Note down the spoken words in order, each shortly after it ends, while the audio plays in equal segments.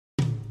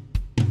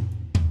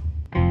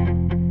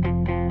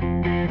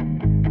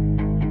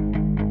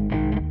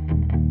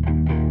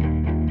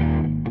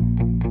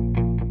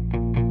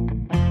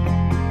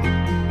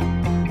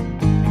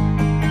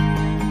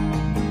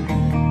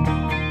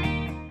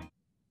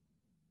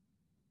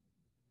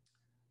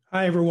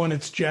Hi, everyone.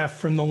 It's Jeff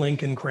from the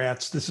Lincoln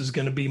Crats. This is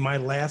going to be my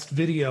last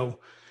video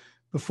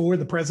before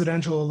the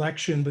presidential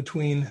election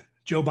between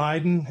Joe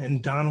Biden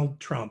and Donald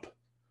Trump.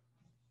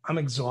 I'm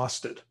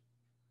exhausted. The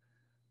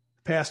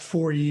past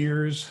 4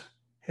 years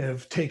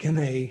have taken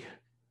a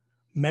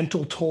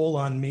mental toll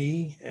on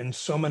me and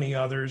so many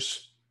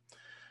others,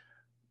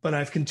 but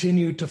I've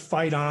continued to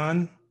fight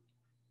on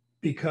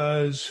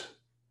because,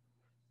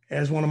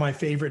 as one of my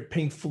favorite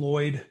Pink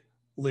Floyd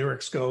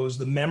lyrics goes,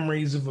 the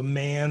memories of a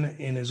man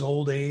in his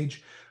old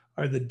age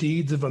are the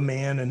deeds of a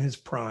man in his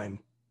prime.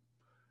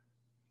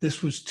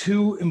 This was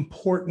too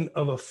important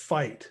of a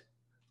fight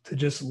to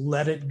just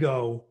let it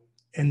go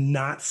and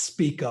not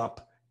speak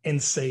up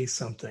and say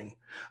something.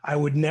 I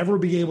would never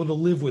be able to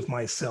live with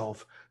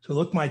myself, to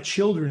look my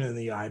children in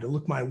the eye, to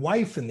look my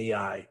wife in the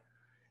eye,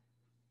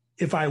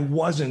 if I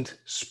wasn't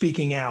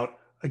speaking out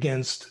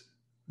against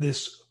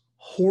this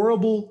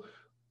horrible,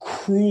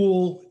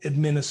 cruel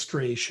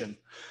administration.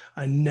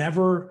 I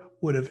never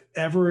would have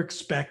ever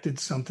expected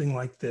something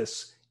like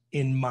this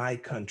in my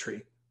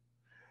country.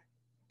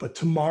 But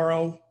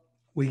tomorrow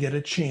we get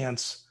a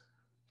chance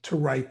to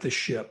right the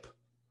ship,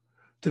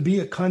 to be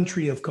a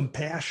country of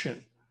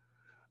compassion,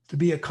 to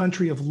be a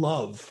country of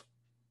love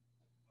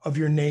of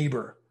your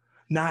neighbor,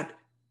 not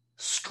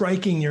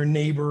striking your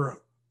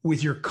neighbor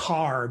with your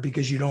car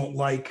because you don't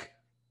like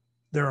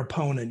their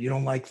opponent, you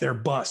don't like their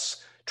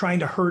bus, trying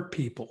to hurt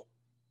people.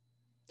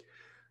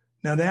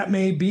 Now, that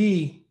may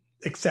be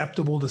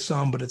acceptable to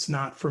some, but it's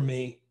not for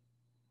me.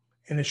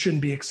 And it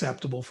shouldn't be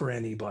acceptable for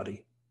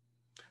anybody.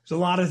 There's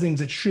a lot of things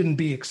that shouldn't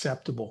be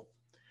acceptable.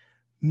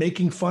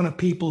 Making fun of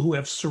people who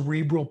have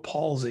cerebral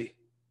palsy.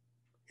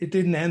 It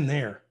didn't end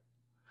there.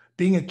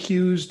 Being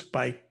accused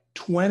by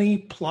 20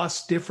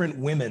 plus different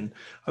women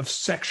of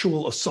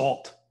sexual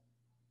assault.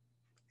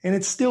 And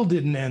it still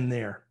didn't end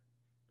there.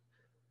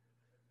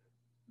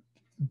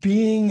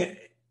 Being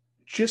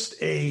just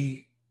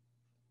a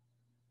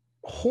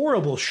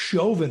horrible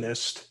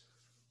chauvinist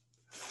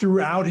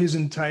throughout his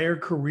entire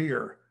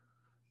career,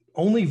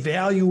 only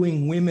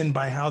valuing women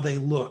by how they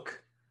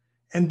look,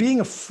 and being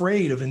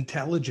afraid of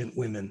intelligent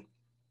women.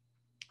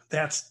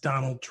 That's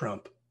Donald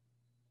Trump.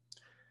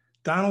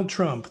 Donald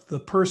Trump, the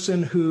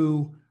person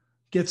who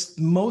gets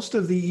most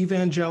of the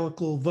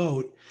evangelical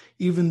vote,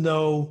 even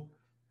though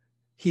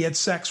he had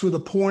sex with a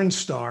porn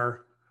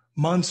star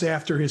months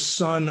after his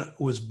son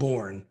was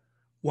born,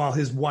 while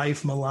his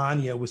wife,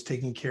 Melania, was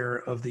taking care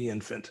of the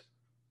infant.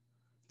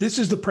 This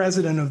is the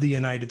president of the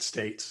United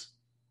States.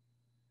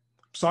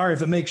 Sorry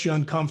if it makes you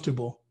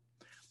uncomfortable,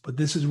 but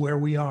this is where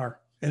we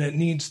are, and it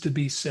needs to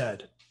be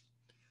said.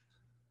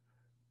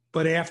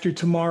 But after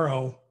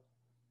tomorrow,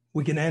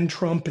 we can end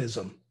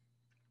Trumpism.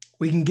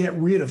 We can get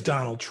rid of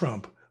Donald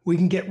Trump. We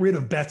can get rid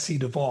of Betsy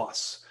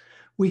DeVos.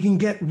 We can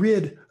get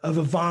rid of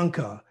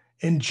Ivanka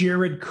and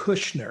Jared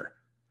Kushner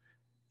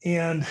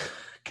and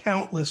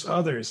countless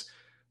others.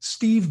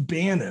 Steve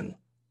Bannon.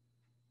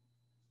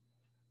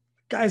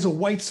 Guy's a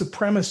white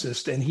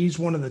supremacist, and he's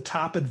one of the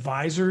top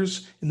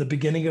advisors in the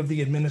beginning of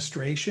the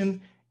administration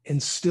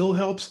and still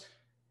helps.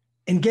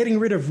 And getting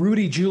rid of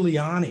Rudy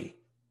Giuliani.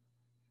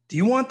 Do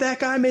you want that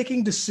guy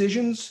making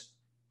decisions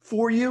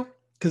for you?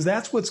 Because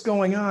that's what's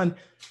going on.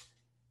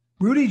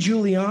 Rudy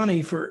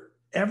Giuliani, for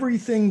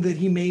everything that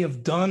he may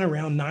have done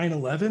around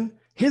 9/11,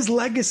 his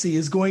legacy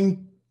is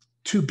going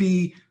to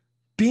be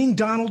being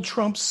Donald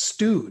Trump's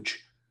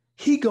stooge.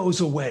 He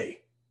goes away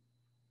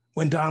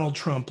when Donald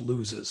Trump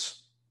loses.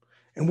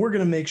 And we're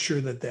going to make sure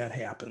that that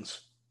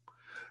happens.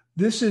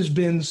 This has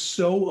been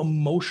so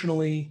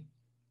emotionally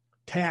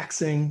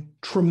taxing,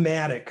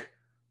 traumatic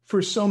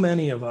for so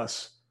many of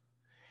us.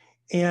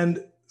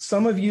 And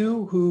some of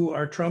you who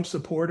are Trump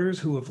supporters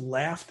who have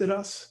laughed at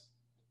us,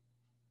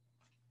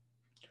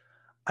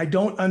 I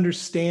don't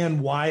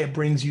understand why it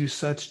brings you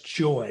such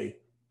joy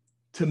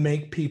to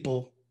make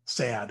people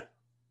sad.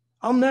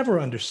 I'll never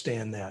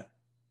understand that.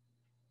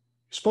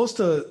 You're supposed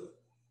to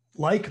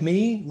like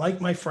me,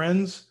 like my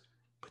friends,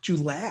 but you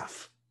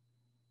laugh.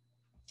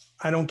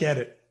 I don't get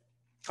it.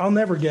 I'll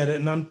never get it,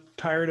 and I'm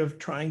tired of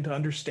trying to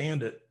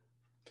understand it.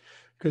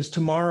 Because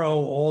tomorrow,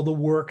 all the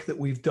work that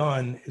we've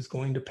done is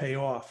going to pay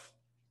off.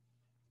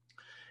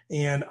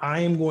 And I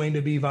am going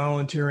to be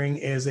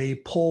volunteering as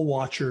a poll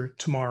watcher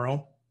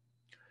tomorrow,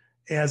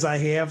 as I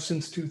have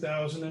since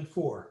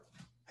 2004.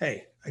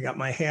 Hey, I got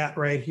my hat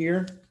right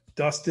here,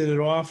 dusted it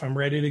off, I'm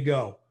ready to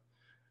go.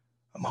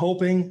 I'm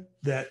hoping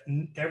that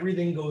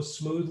everything goes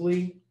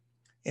smoothly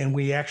and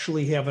we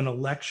actually have an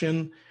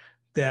election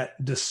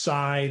that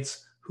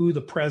decides who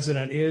the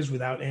president is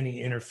without any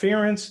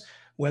interference,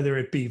 whether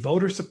it be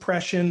voter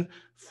suppression,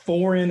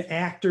 foreign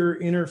actor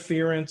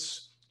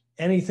interference,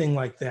 anything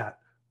like that.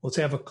 Let's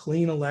have a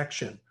clean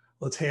election.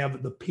 Let's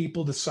have the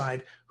people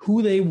decide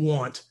who they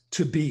want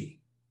to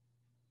be,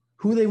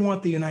 who they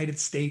want the United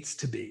States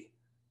to be.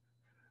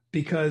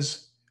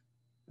 Because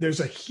there's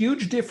a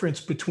huge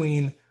difference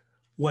between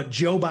what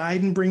Joe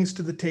Biden brings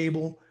to the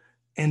table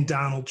and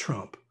Donald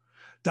Trump.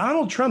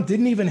 Donald Trump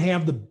didn't even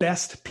have the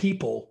best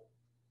people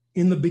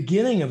in the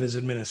beginning of his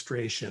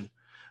administration.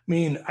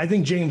 mean, I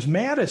think James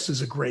Mattis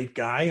is a great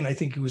guy, and I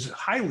think he was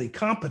highly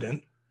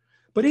competent,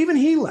 but even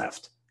he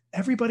left.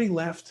 Everybody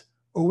left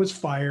or was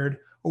fired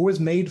or was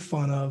made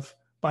fun of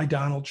by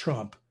Donald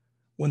Trump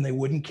when they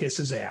wouldn't kiss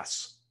his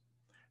ass.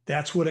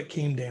 That's what it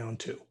came down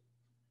to.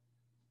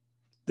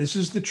 This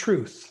is the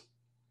truth.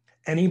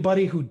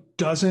 Anybody who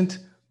doesn't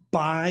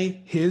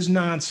buy his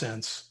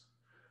nonsense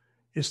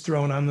is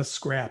thrown on the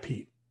scrap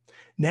heap.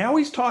 Now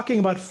he's talking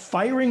about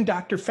firing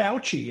Dr.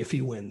 Fauci if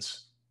he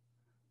wins.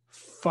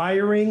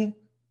 Firing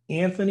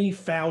Anthony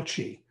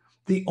Fauci,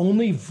 the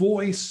only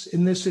voice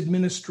in this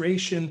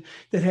administration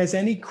that has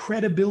any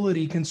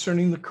credibility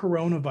concerning the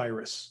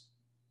coronavirus.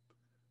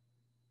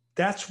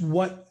 That's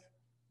what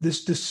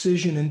this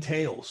decision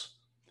entails.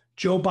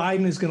 Joe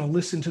Biden is going to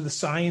listen to the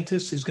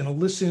scientists. He's going to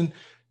listen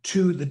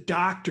to the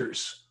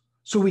doctors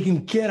so we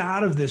can get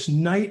out of this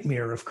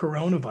nightmare of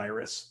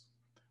coronavirus.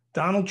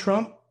 Donald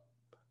Trump,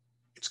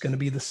 it's going to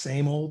be the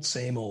same old,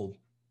 same old.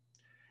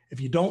 If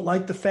you don't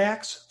like the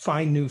facts,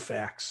 find new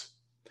facts.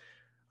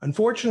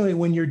 Unfortunately,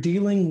 when you're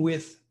dealing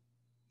with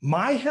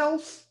my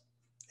health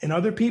and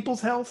other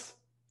people's health,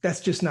 that's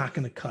just not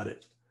going to cut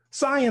it.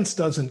 Science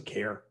doesn't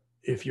care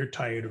if you're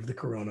tired of the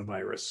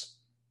coronavirus.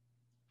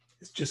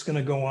 It's just going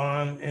to go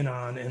on and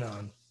on and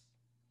on.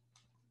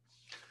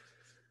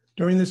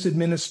 During this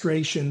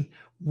administration,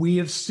 we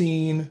have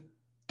seen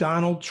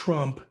Donald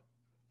Trump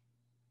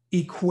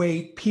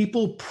equate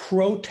people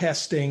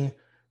protesting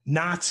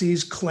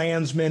Nazis,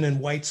 Klansmen, and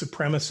white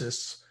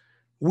supremacists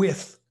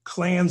with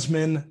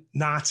Klansmen,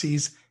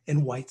 Nazis,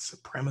 and white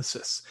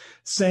supremacists,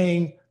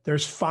 saying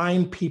there's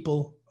fine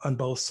people on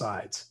both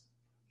sides.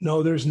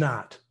 No, there's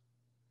not.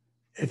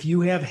 If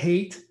you have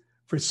hate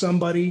for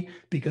somebody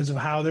because of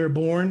how they're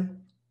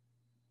born,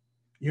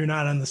 you're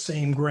not on the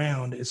same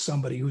ground as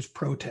somebody who's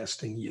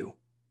protesting you.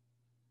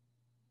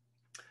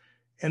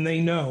 And they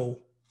know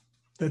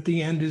that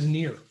the end is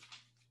near.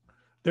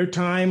 Their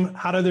time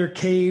out of their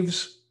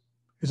caves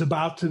is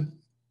about to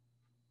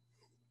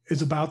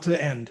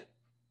end.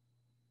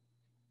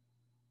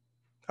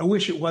 I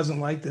wish it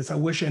wasn't like this. I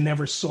wish I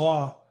never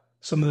saw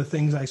some of the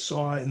things I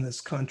saw in this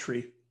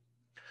country.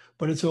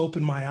 But it's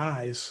opened my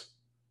eyes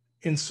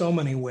in so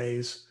many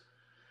ways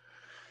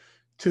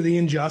to the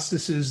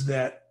injustices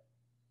that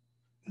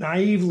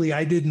naively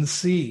I didn't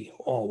see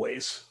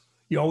always.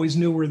 You always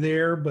knew were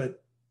there,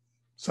 but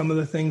some of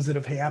the things that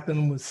have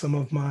happened with some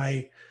of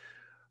my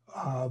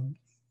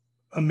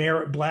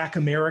Black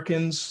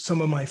Americans,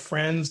 some of my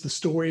friends, the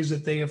stories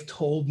that they have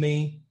told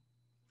me,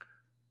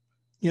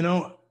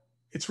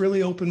 it's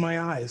really opened my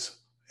eyes.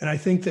 And I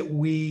think that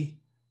we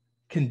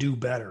can do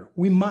better.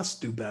 We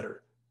must do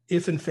better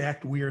if, in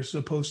fact, we are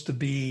supposed to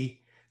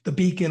be the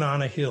beacon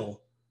on a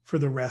hill for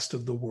the rest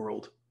of the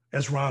world,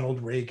 as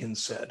Ronald Reagan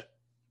said.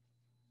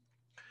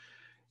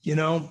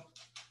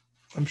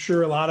 I'm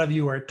sure a lot of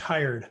you are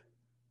tired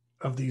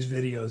of these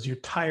videos. You're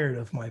tired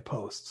of my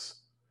posts.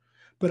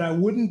 But I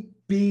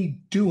wouldn't be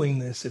doing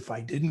this if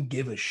I didn't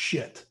give a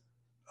shit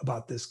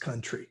about this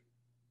country.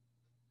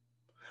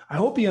 I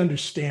hope you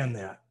understand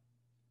that.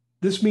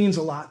 This means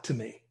a lot to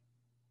me.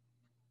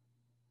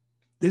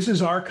 This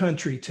is our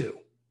country too.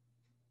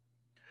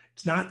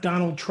 It's not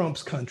Donald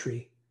Trump's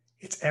country.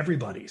 It's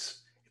everybody's.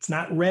 It's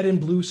not red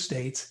and blue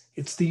states.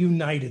 It's the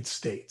United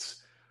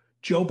States.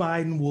 Joe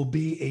Biden will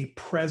be a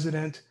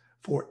president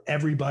for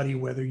everybody,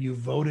 whether you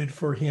voted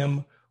for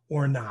him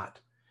or not.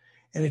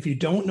 And if you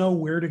don't know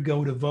where to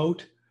go to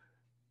vote,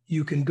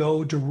 you can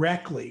go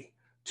directly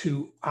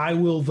to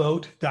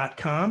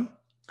iwillvote.com.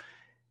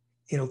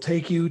 It'll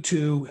take you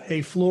to,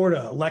 hey,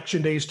 Florida,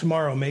 election day is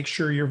tomorrow. Make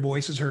sure your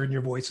voice is heard and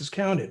your voice is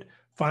counted.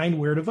 Find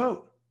where to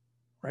vote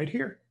right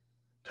here.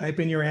 Type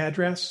in your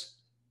address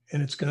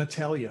and it's going to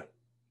tell you.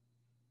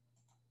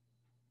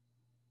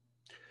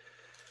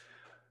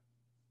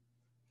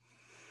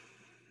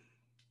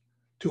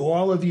 To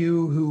all of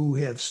you who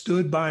have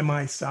stood by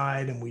my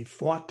side and we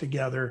fought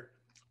together,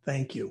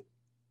 thank you.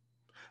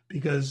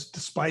 Because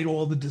despite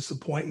all the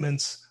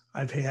disappointments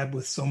I've had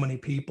with so many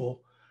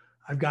people,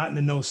 I've gotten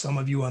to know some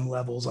of you on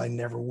levels I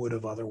never would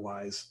have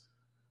otherwise.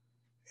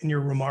 And you're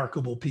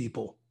remarkable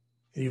people.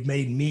 And you've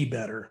made me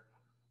better.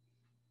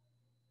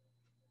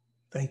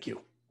 Thank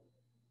you.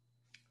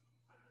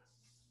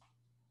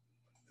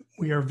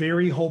 We are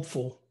very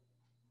hopeful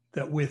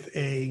that with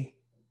a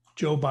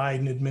Joe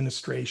Biden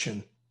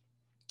administration,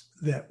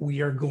 that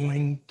we are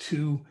going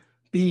to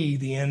be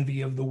the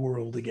envy of the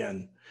world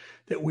again,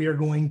 that we are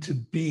going to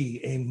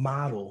be a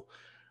model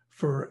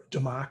for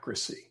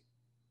democracy,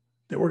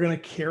 that we're going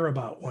to care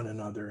about one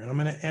another. And I'm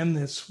going to end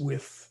this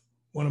with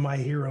one of my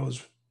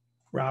heroes,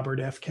 Robert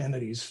F.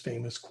 Kennedy's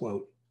famous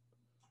quote.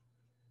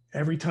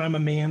 Every time a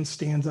man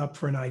stands up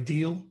for an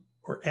ideal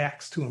or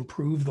acts to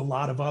improve the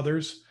lot of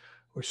others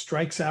or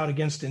strikes out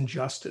against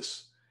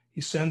injustice,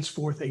 he sends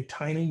forth a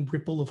tiny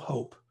ripple of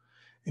hope,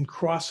 and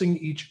crossing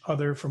each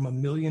other from a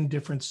million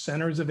different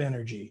centers of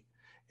energy,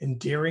 and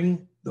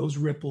daring those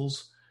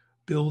ripples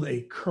build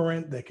a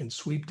current that can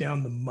sweep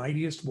down the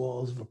mightiest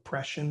walls of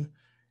oppression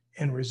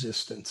and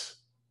resistance.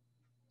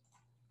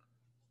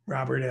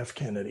 Robert F.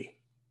 Kennedy.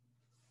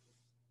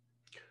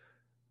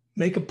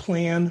 Make a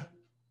plan.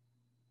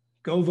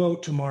 Go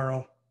vote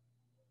tomorrow.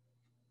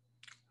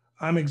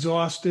 I'm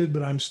exhausted,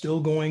 but I'm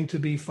still going to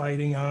be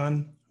fighting on.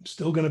 I'm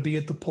still going to be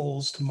at the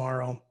polls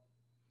tomorrow.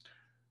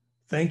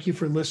 Thank you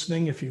for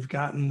listening if you've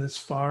gotten this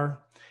far.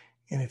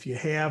 And if you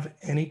have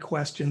any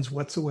questions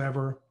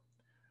whatsoever,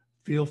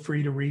 feel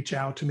free to reach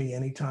out to me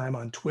anytime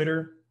on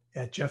Twitter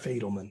at Jeff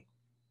Edelman.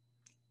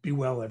 Be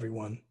well,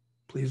 everyone.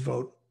 Please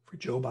vote for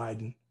Joe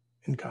Biden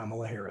and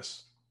Kamala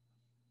Harris.